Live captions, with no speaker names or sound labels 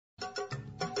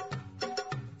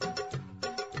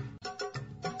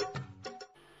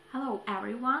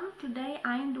everyone, today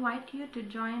I invite you to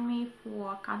join me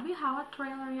for KADVI HAWA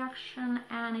trailer reaction,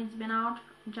 and it's been out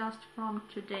just from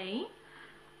today.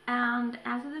 And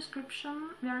as the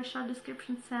description, very short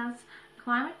description says,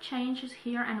 climate change is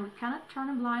here and we cannot turn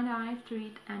a blind eye to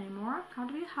it anymore.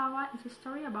 KADVI HAWA is a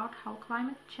story about how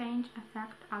climate change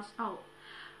affects us all.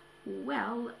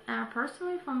 Well,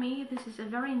 personally for me this is a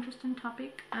very interesting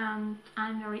topic and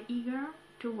I'm very eager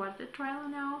to watch the trailer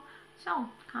now, so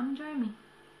come join me.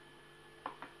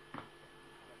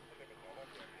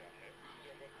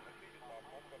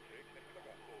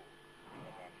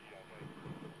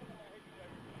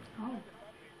 Oh,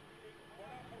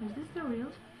 is this the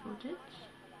real footage?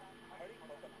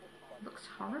 Looks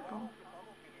horrible.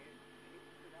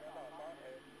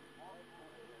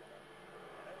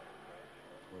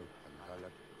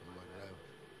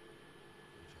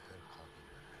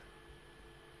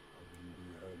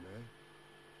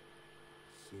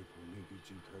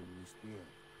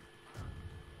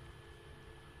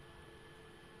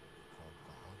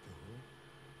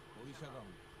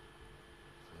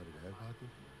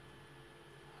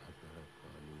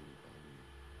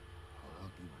 हवा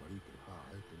की बड़ी कृपा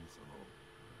है तुम सुनो।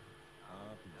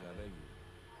 आप ज्यादा ही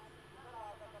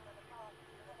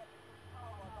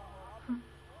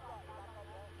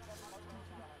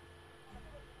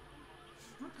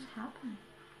What's happening?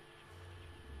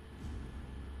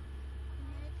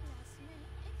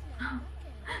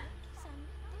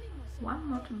 One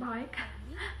motorbike,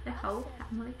 the whole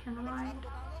family can ride.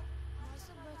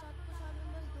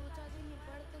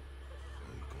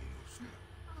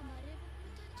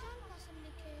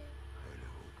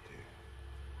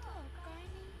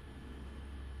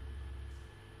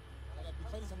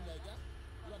 समझाए क्या?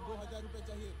 2000 रुपए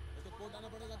चाहिए, तो कोर्ट आना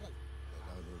पड़ेगा कल।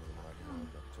 हमारे यहाँ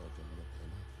बच्चा जन्नत है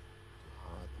ना, तो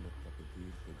हाथ में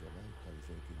तकदीर के जगह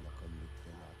कर्जे की रकम लिख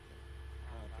के लाते हैं।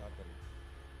 हाँ, क्या करें,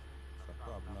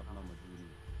 सबका अपना अपना मजबूरी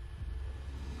है।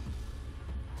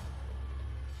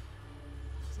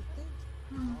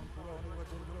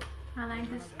 I like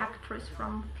this actress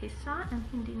from Pisa and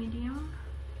Hindi medium.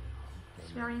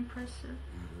 It's very impressive.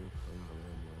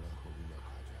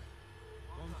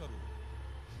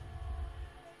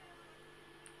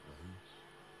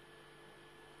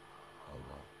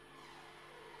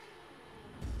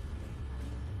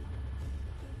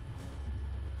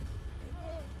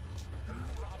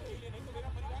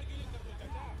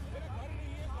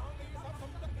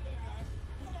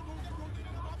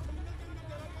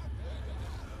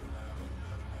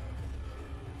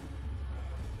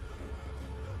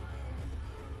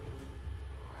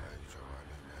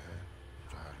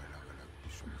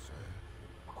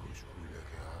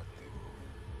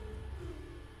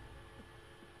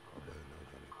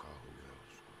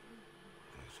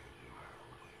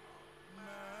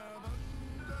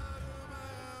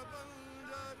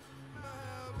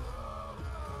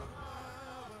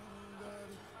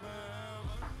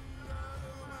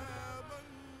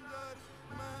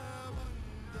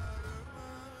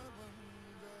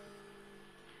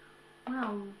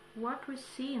 Well, what we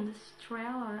see in this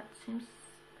trailer seems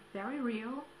very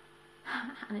real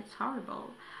and it's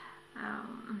horrible.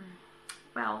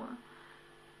 Well,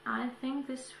 I think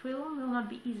this film will not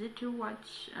be easy to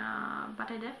watch,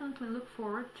 but I definitely look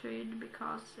forward to it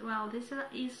because, well, this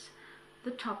is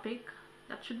the topic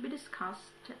that should be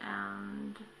discussed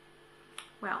and,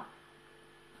 well,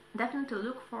 definitely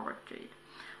look forward to it.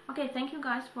 Okay, thank you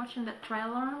guys for watching the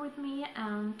trailer with me,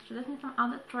 and to listen to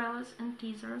other trailers and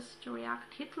teasers to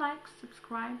react, hit like,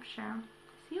 subscribe, share.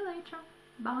 See you later.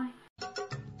 Bye.